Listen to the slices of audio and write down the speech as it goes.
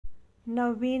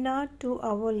Novena to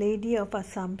Our Lady of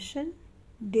Assumption,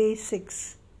 Day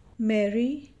 6.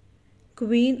 Mary,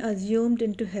 Queen assumed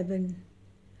into heaven.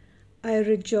 I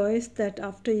rejoice that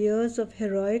after years of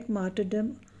heroic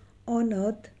martyrdom on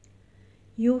earth,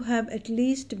 you have at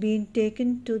least been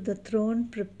taken to the throne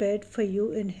prepared for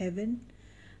you in heaven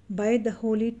by the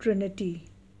Holy Trinity.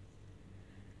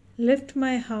 Lift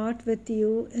my heart with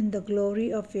you in the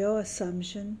glory of your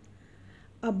Assumption,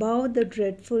 above the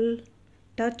dreadful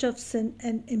touch of sin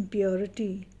and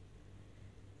impurity.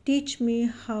 Teach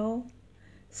me how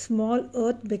small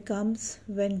earth becomes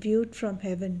when viewed from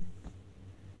heaven.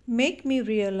 Make me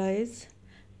realize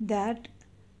that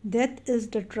death is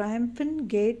the triumphant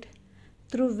gate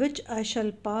through which I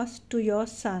shall pass to your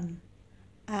Son,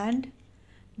 and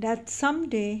that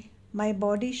someday my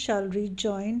body shall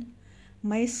rejoin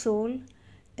my soul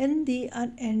in the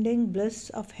unending bliss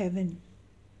of heaven.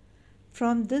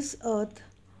 From this earth,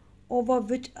 over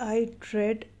which I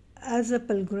tread as a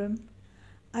pilgrim,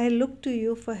 I look to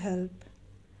you for help.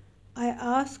 I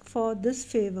ask for this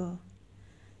favor.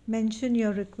 Mention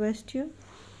your request here.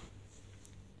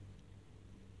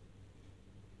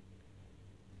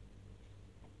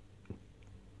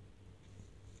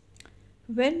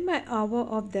 When my hour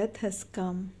of death has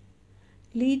come,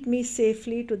 lead me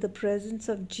safely to the presence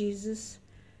of Jesus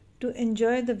to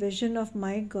enjoy the vision of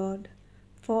my God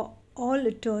for all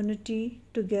eternity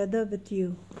together with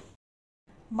you.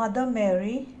 Mother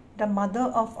Mary, the Mother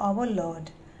of our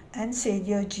Lord and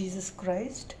Savior Jesus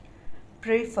Christ,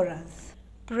 pray for us.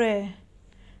 Prayer.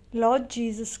 Lord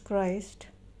Jesus Christ,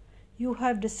 you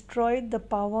have destroyed the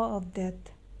power of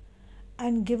death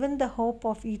and given the hope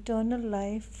of eternal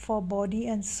life for body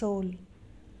and soul.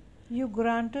 You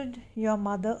granted your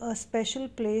mother a special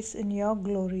place in your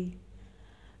glory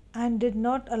and did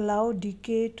not allow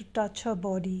decay to touch her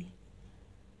body.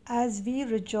 As we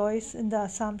rejoice in the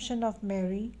Assumption of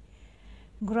Mary,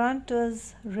 grant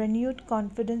us renewed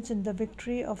confidence in the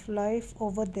victory of life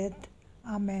over death.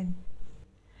 Amen.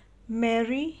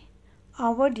 Mary,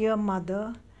 our dear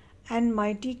Mother and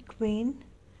mighty Queen,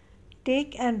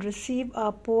 take and receive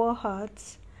our poor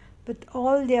hearts with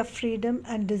all their freedom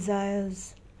and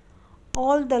desires,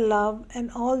 all the love and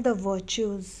all the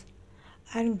virtues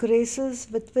and graces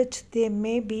with which they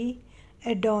may be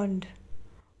adorned,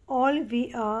 all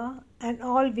we are and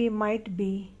all we might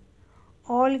be,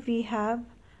 all we have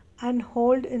and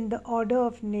hold in the order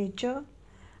of nature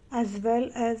as well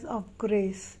as of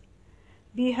grace,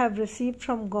 we have received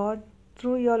from God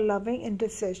through your loving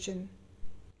intercession.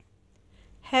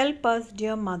 Help us,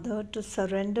 dear Mother, to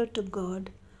surrender to God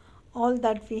all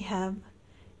that we have,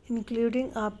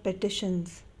 including our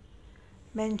petitions.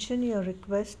 Mention your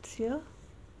requests here.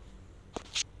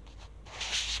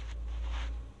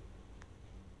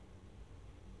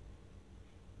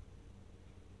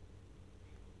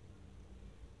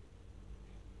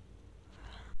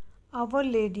 Our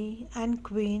Lady and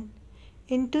Queen,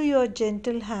 into your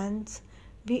gentle hands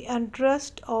we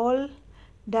entrust all,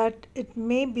 that it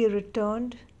may be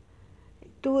returned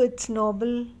to its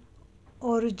noble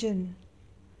origin.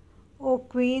 O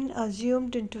Queen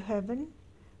assumed into heaven,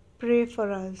 pray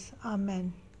for us.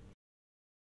 Amen.